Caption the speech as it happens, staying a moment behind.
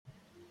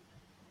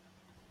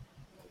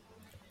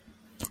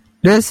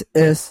This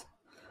is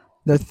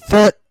the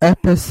third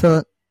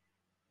episode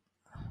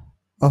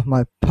of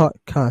my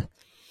podcast.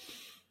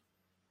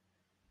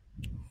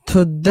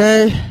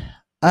 Today,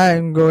 I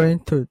am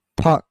going to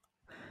talk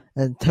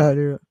and tell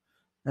you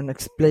and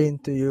explain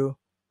to you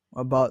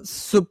about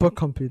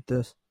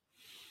supercomputers.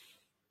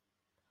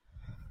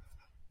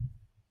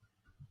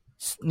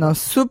 Now,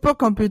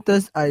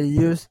 supercomputers are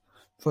used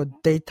for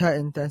data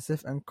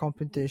intensive and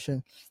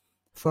computation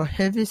for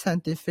heavy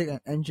scientific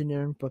and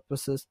engineering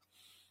purposes,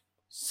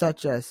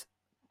 such as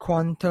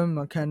quantum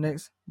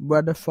mechanics,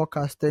 weather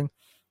forecasting,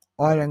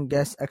 oil and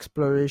gas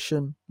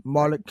exploration,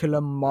 molecular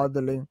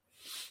modeling,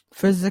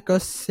 physical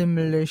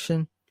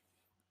simulation,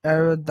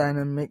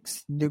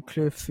 aerodynamics,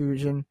 nuclear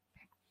fusion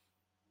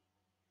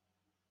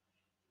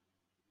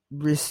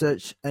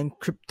research, and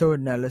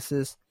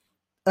cryptanalysis.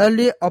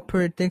 Early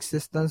operating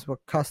systems were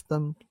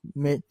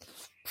custom-made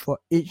for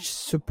each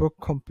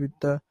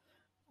supercomputer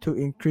to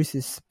increase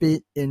its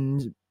speed.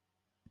 In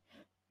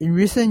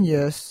recent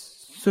years,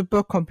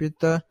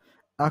 supercomputer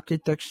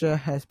architecture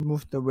has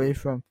moved away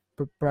from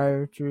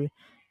proprietary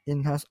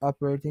in-house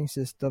operating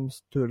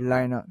systems to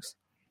Linux.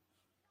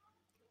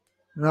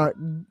 Now,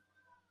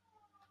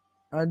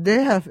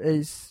 they have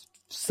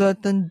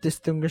certain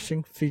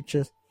distinguishing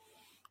features.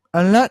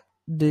 Unlike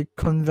the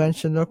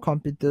conventional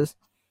computers,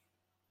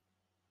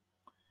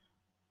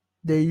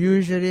 they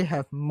usually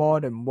have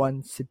more than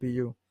one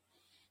CPU,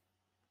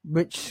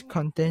 which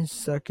contains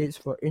circuits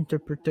for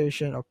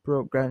interpretation of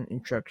program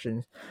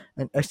instructions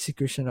and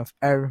execution of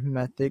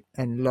arithmetic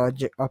and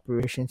logic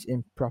operations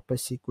in proper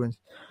sequence.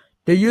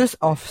 The use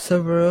of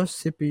several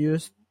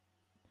CPUs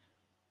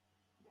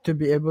to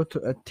be able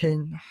to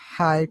attain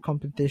high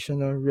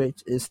computational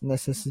rates is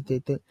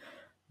necessitated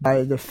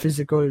by the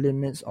physical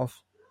limits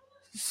of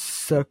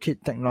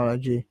circuit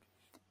technology.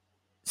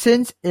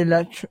 Since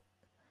electronic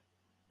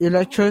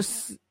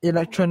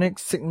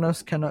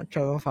signals cannot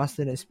travel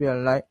faster than the speed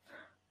of light,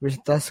 which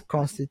thus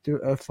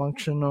constitute a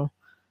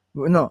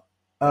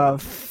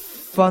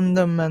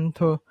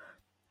fundamental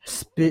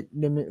speed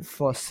limit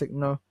for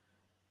signal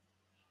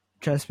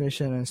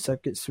transmission and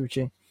circuit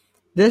switching.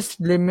 This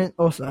limit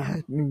also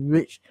has been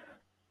reached.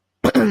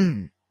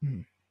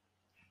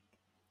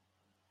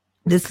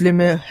 This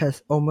limit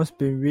has almost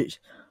been reached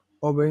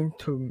owing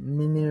to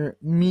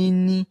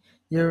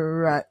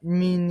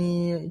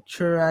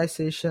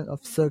miniaturization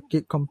of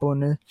circuit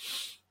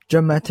components,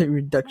 dramatic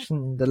reduction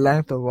in the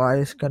length of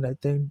wires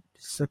connecting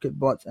circuit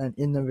boards, and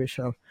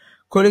innovation of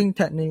cooling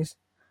techniques.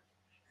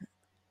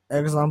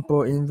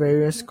 Example in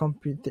various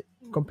computer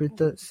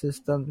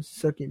systems,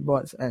 circuit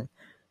boards, and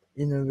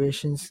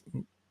innovations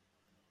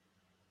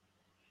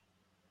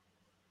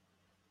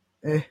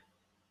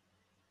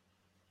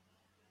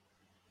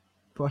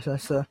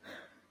processor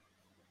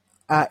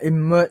are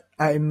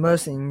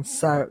immersed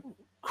inside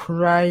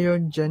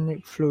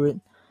cryogenic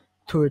fluid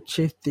to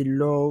achieve the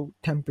low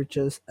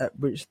temperatures at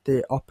which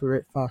they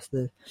operate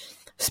faster.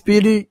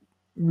 Speedy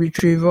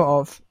retrieval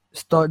of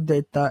stored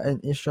data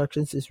and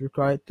instructions is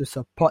required to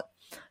support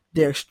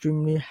the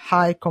extremely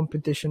high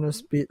computational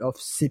speed of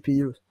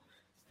CPUs.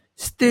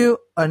 Still,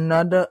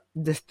 another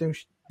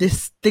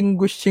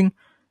distinguishing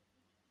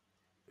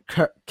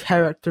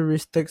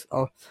characteristics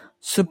of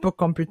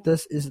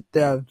supercomputers is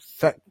their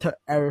vector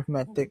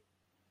arithmetic.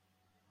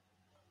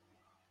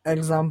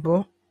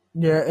 Example,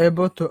 they are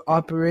able to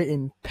operate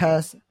in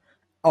pairs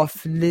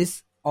of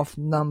lists of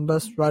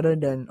numbers rather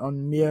than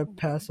on mere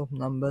pairs of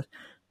numbers.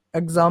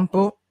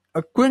 Example,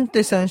 a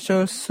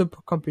quintessential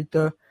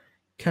supercomputer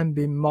can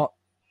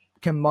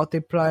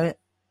multiply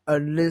a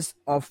list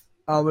of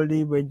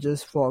hourly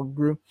wages for a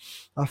group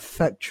of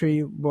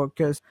factory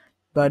workers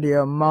by the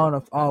amount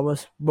of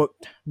hours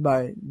worked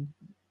by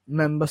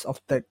members of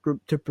that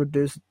group to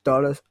produce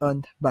dollars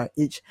earned by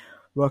each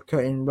worker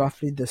in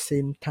roughly the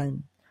same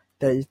time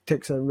that it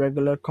takes a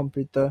regular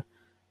computer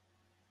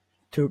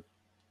to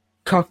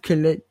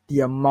calculate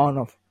the amount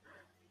of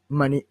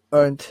money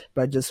earned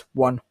by just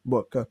one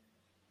worker.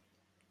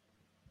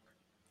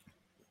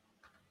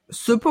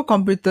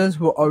 Supercomputers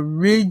were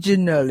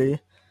originally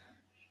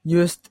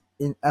used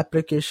in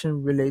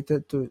applications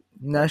related to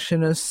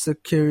national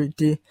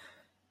security,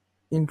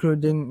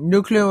 including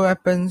nuclear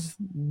weapons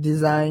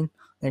design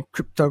and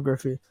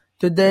cryptography.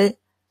 Today,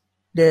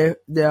 they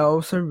are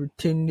also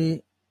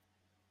routinely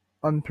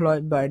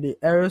employed by the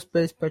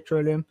aerospace,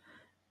 petroleum,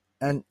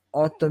 and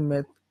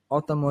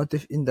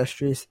automotive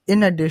industries.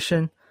 In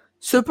addition,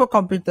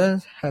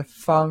 supercomputers have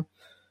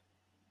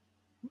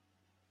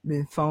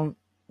been found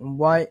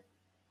wide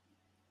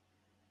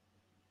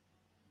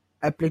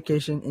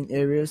application in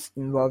areas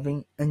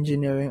involving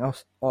engineering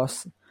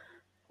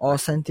or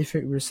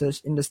scientific research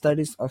in the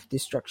studies of the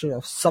structure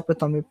of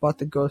subatomic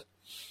particles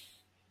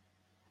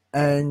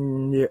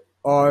and the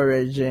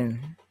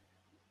origin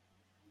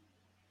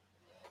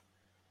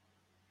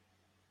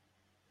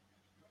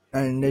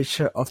and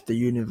nature of the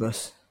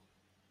universe.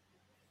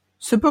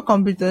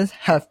 Supercomputers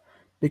have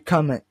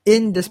become an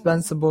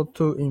indispensable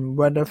tool in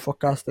weather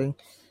forecasting.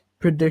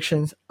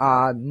 Predictions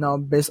are now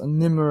based on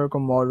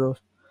numerical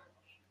models.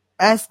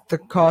 As the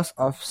cost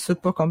of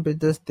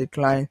supercomputers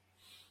declined,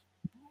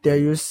 their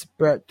use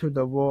spread to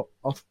the world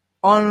of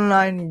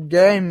online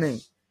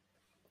gaming.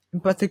 In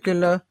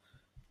particular,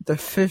 the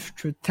 5th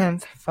to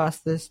 10th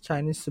fastest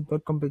Chinese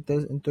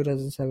supercomputers in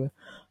 2007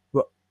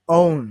 were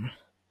owned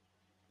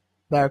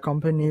by a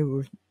company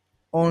with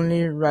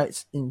only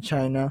rights in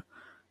China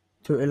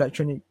to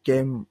electronic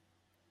game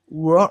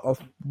World of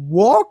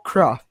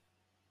Warcraft,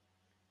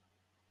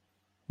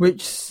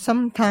 which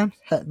sometimes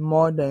had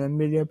more than 1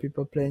 million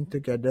people playing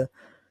together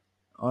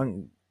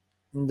in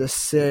the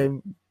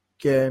same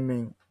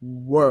gaming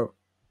world.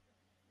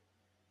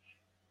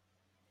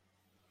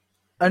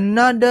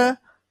 Another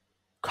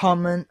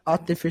common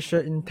artificial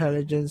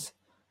intelligence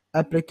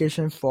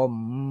application for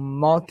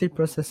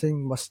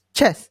multiprocessing was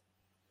chess.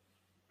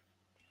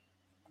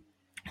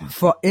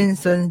 For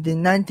instance, the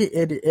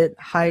 1988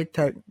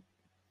 high-tech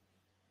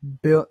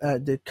built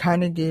at the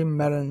Carnegie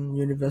Mellon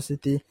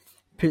University,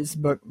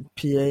 Pittsburgh,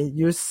 PA,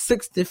 used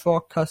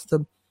 64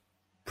 custom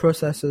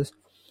processors,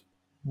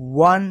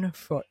 one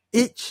for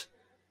each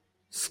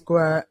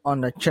square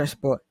on the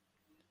chessboard.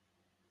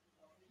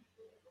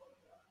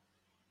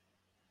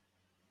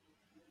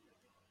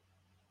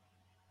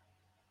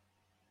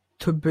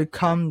 To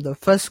become the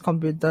first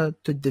computer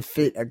to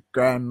defeat a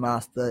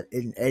grandmaster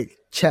in a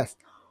chess.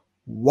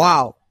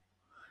 Wow!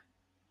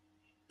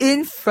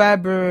 In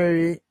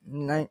February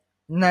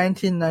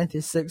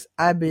 1996,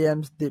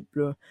 IBM's Deep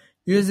Blue,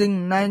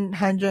 using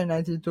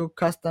 992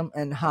 custom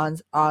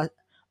enhanced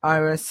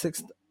RS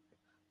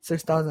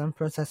 6000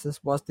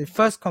 processors, was the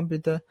first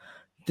computer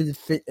to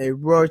defeat a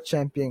world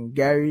champion,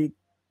 Garry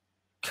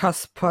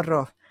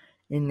Kasparov,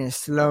 in a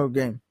slow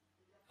game.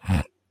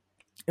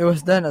 It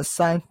was then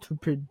assigned to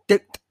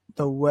predict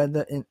the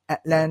weather in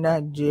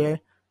Atlanta,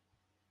 Georgia,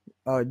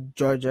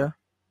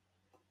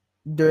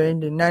 during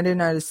the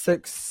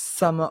 1996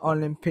 Summer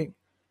Olympic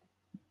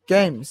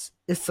Games.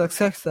 Its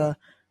successor,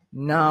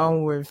 now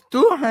with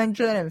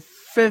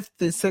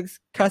 256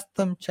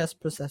 custom chess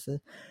processors,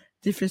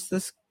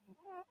 defeated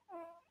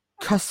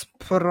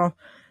Kasparov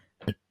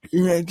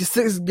in a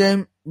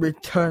six-game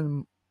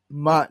return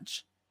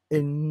match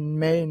in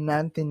May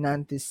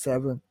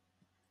 1997.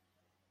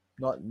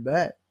 Not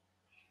bad.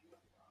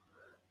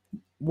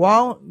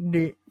 While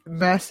the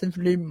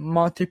massively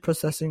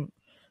multiprocessing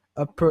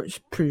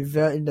approach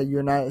prevailed in the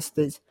United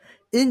States,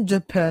 in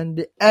Japan,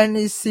 the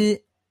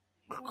NEC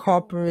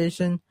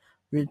Corporation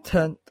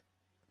returned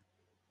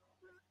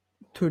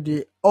to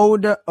the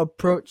older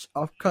approach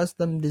of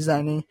custom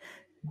designing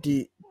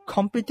the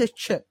computer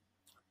chip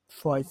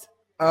for its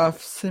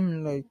Earth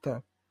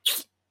simulator.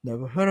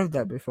 Never heard of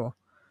that before.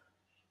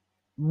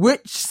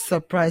 Which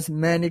surprised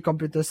many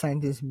computer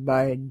scientists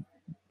by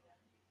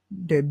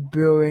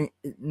debuting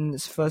in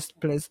its first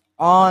place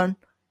on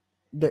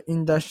the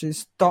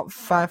industry's top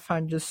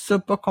 500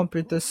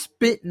 supercomputer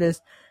speed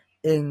list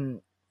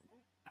in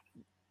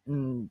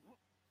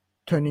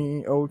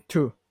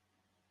 2002.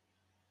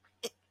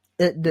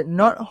 It did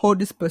not hold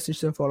this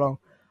position for long,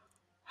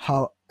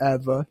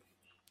 however,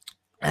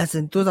 as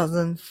in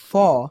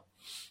 2004,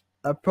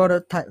 a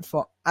prototype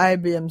for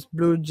IBM's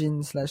Blue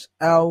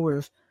Gene/L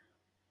with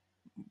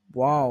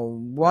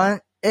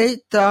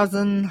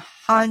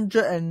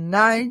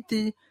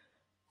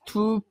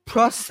 8,192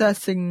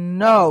 processing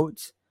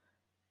nodes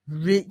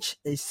reached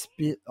a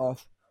speed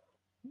of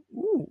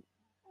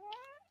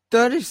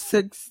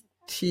 36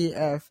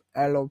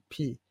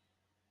 TFLOP.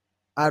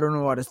 I don't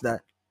know what is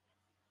that.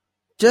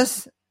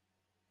 Just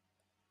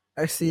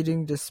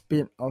exceeding the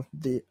speed of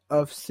the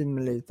Earth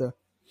simulator.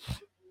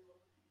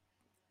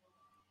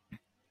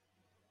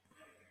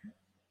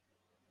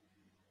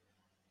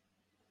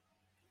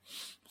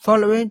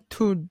 Following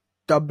two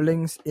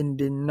doublings in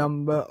the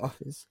number of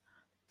its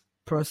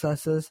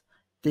processors,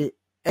 the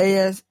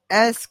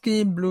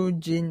ASCII Blue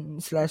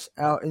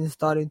Gene/L,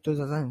 installed in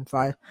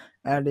 2005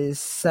 at the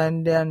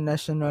Sandia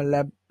National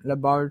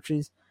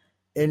Laboratories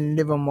in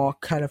Livermore,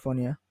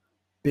 California,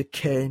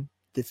 became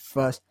the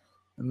first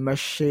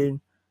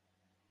machine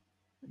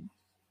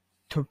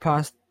to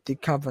pass the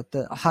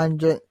coveted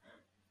 100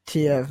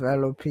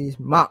 TFLOP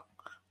mark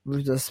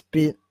with a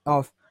speed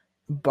of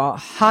about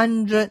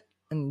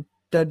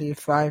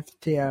 135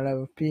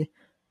 TFLOP.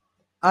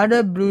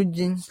 Other Blue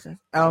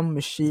Gene/L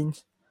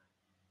machines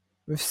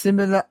with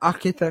similar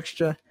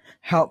architecture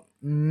helped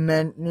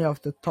many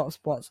of the top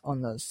spots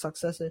on the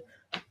successive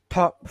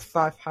top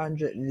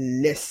 500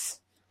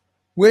 lists.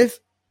 With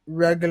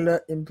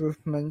regular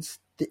improvements,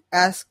 the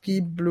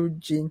ASCII Blue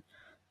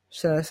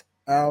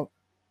Gene/L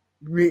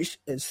reached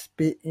its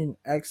speed in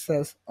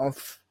excess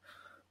of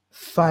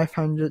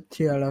 500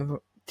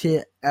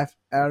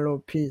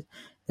 TFLOP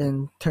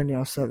in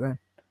 2007.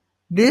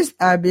 These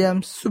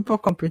IBM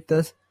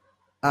supercomputers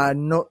are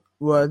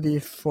noteworthy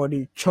for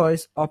the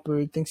choice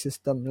operating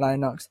system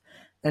Linux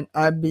and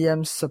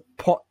IBM's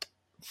support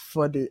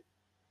for the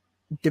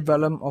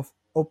development of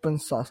open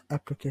source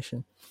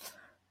applications.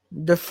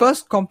 The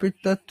first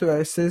computer to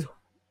access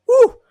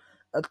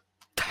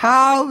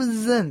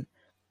 1,000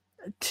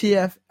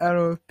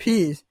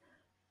 TFLOPs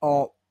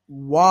or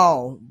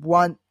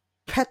 1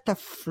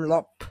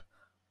 petaflop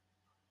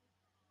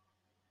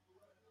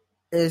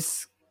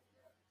is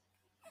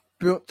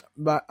built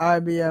by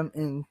IBM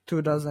in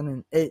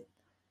 2008,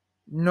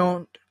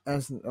 known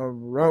as a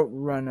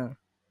Roadrunner.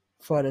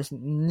 For this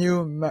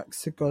New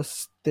Mexico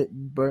State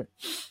bird,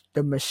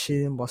 the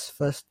machine was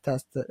first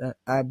tested at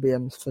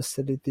IBM's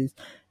facilities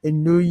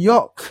in New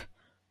York,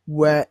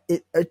 where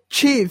it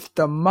achieved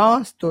the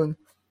milestone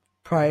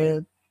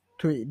prior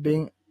to it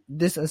being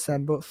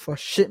disassembled for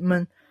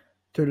shipment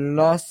to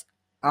Los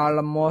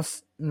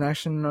Alamos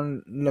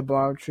National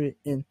Laboratory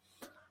in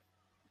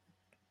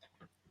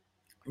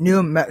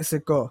New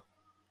Mexico.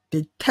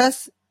 The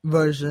test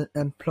version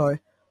employed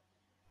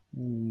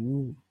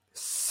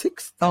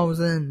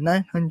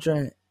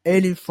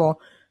 6,984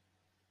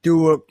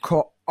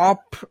 dual-core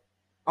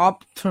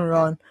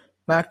Opteron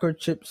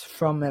microchips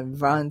from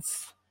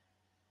Advanced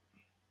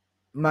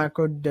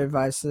Micro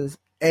Devices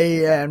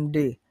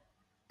 (AMD)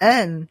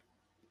 and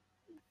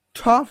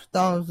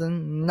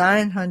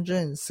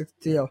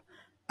 12,960 of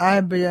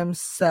IBM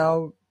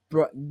Cell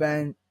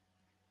Broadband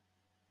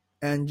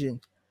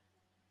Engine.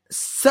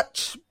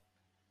 Such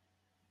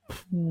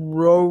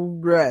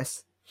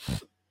progress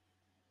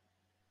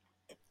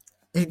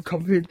in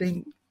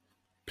computing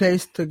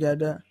placed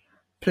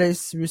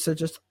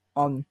researchers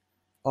on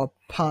or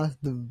past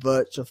the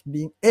verge of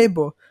being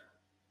able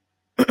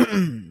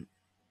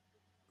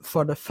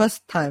for the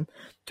first time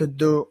to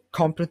do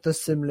computer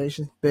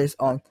simulations based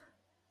on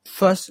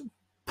first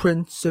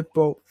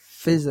principle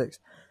physics,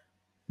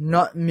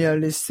 not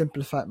merely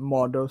simplified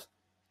models.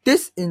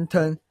 This in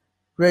turn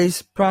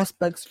raised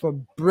prospects for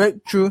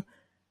breakthrough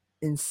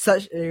in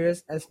such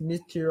areas as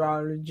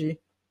meteorology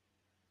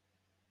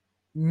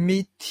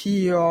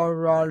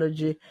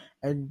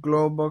and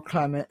global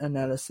climate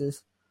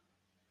analysis,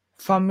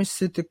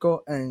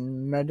 pharmaceutical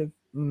and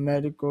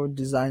medical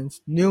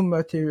designs, new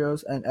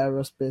materials, and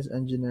aerospace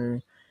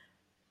engineering.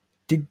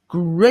 The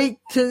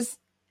greatest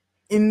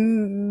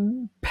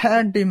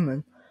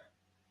impediment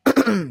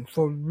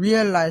for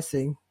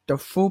realizing the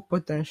full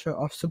potential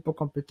of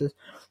supercomputers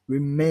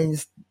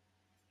remains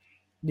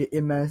the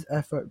immense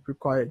effort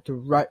required to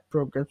write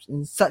programs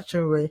in such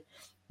a way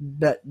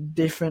that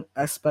different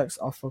aspects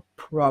of a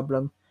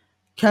problem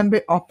can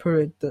be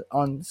operated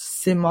on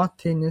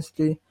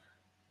simultaneously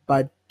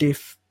by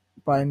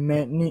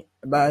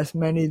as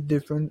many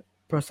different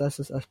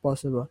processes as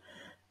possible,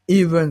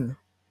 even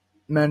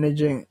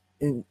managing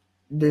in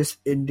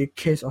the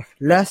case of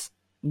less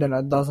than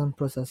a dozen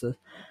processes,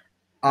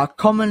 are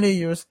commonly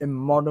used in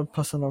modern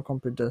personal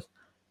computers,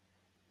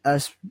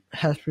 as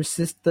has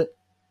resisted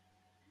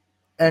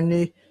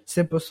any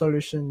simple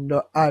solution,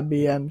 though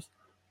IBM's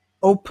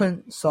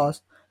open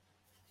source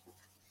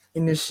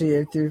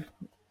initiative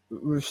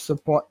with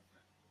support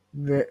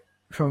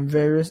from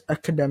various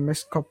academic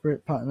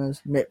corporate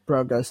partners made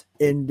progress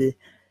in the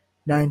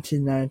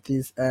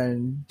 1990s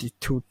and the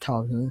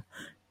 2000s.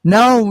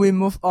 Now we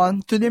move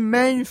on to the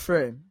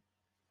mainframe.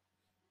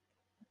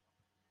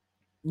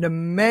 The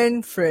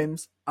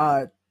mainframes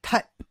are a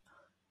type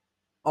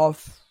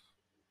of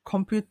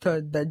computer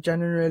that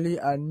generally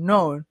are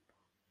known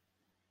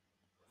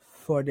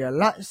for their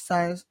large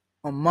size,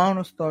 amount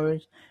of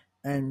storage,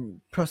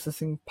 and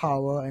processing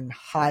power and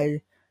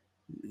high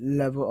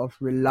level of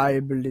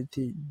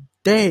reliability.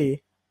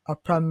 They are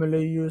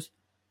primarily used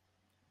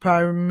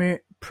by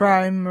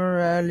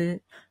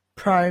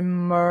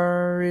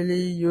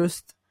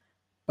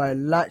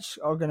large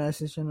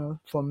organizations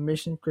for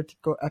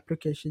mission-critical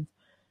applications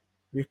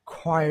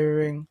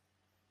requiring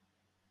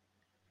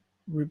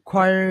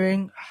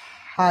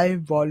high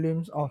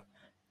volumes of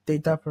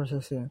data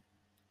processing.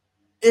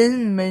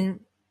 In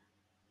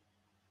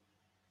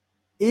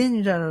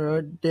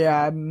general, there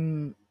are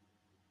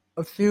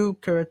a few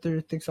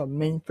characteristics of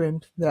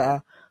mainframes that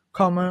are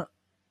common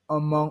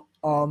among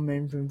all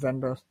mainframe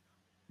vendors.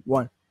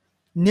 1.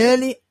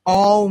 Nearly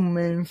all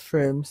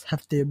mainframes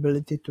have the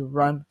ability to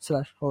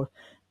run/host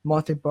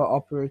multiple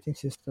operating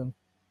systems.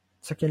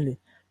 Secondly,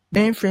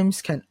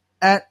 mainframes can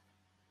add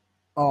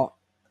or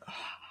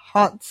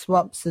hard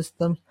swap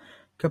system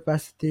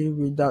capacity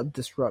without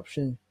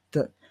disruption.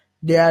 Third,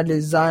 they are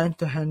designed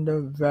to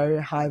handle very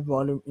high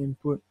volume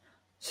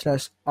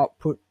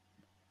input/output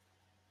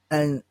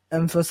and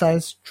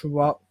emphasize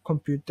throughout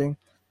computing.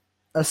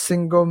 A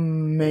single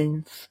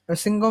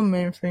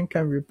mainframe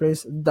can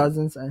replace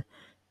dozens and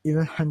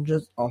even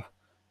hundreds of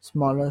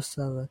smaller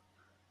servers.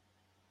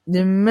 The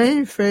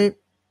mainframe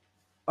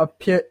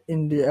appeared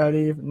in the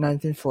early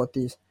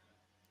 1940s.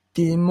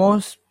 The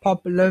most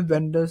popular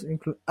vendors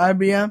include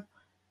IBM,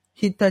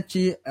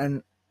 Hitachi,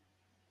 and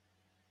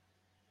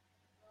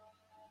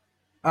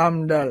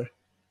Amdahl.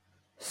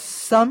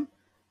 Some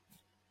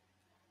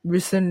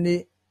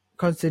recently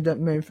considered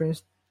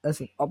mainframes as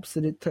an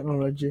obsolete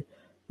technology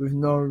with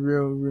no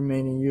real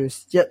remaining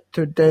use. Yet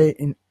today,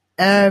 in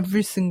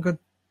every single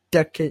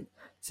decade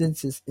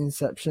since its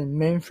inception,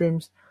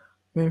 mainframe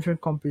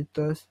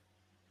computers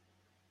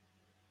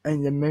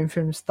and the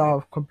mainframe style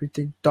of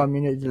computing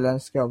dominate the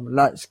landscape of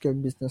large-scale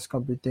business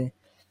computing.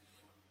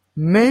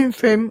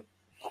 Mainframe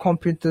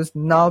supercomputers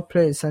now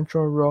play a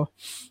central role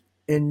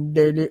in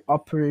daily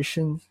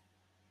operations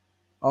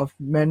of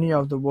many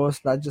of the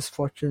world's largest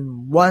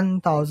Fortune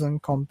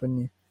 1000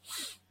 companies.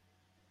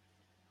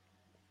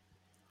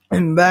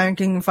 In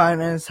banking,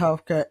 finance,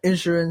 healthcare,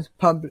 insurance,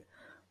 public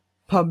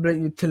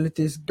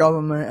utilities,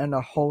 government, and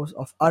a host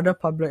of other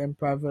public and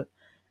private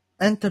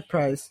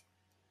enterprises,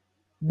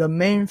 the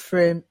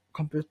mainframe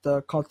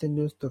computer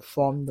continues to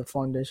form the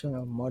foundation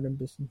of modern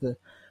businesses.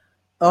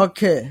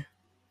 Okay,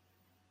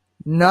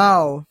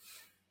 now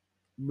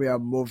we are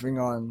moving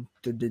on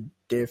to the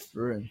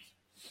difference.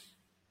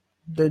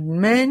 The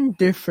main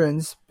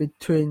difference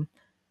between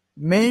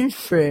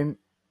mainframe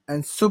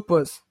and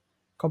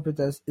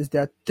supercomputers is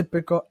their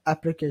typical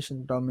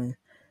application domain.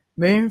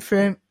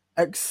 Mainframe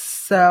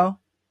excel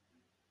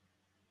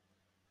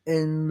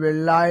in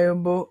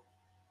reliable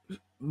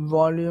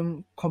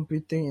volume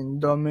computing in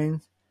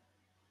domains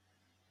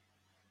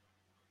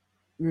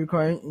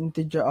requiring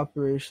integer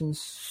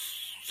operations.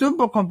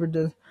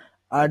 Supercomputers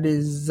are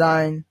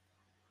designed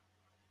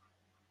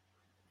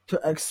to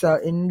excel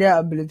in their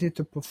ability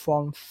to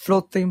perform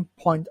floating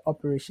point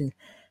operations,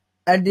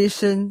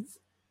 addition,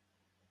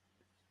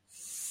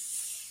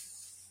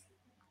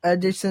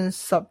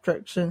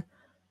 subtraction,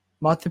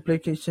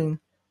 multiplication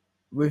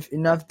with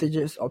enough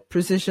digits of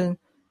precision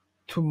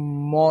to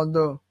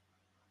model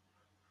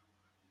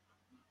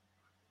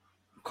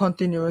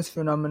continuous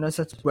phenomena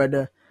such as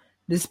weather.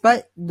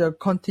 Despite the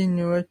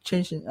continual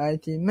change in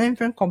IT,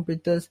 mainframe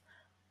computers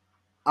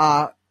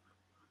are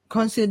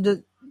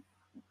considered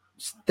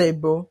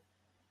stable,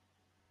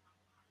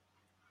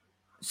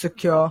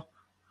 secure,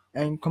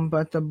 and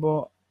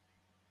compatible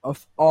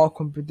of all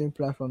computing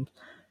platforms.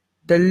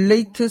 The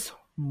latest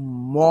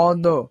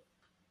model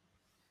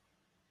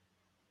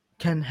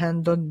can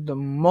handle the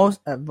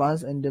most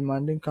advanced and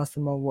demanding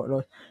customer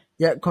workloads,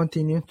 yet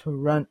continue to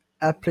run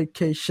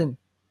applications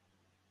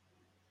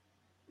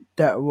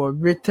that were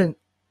written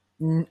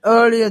in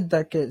earlier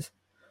decades.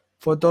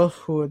 For those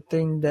who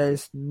think there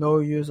is no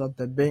use of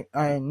the big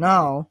I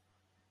now,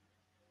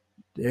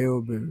 they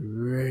will be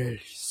really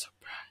surprised.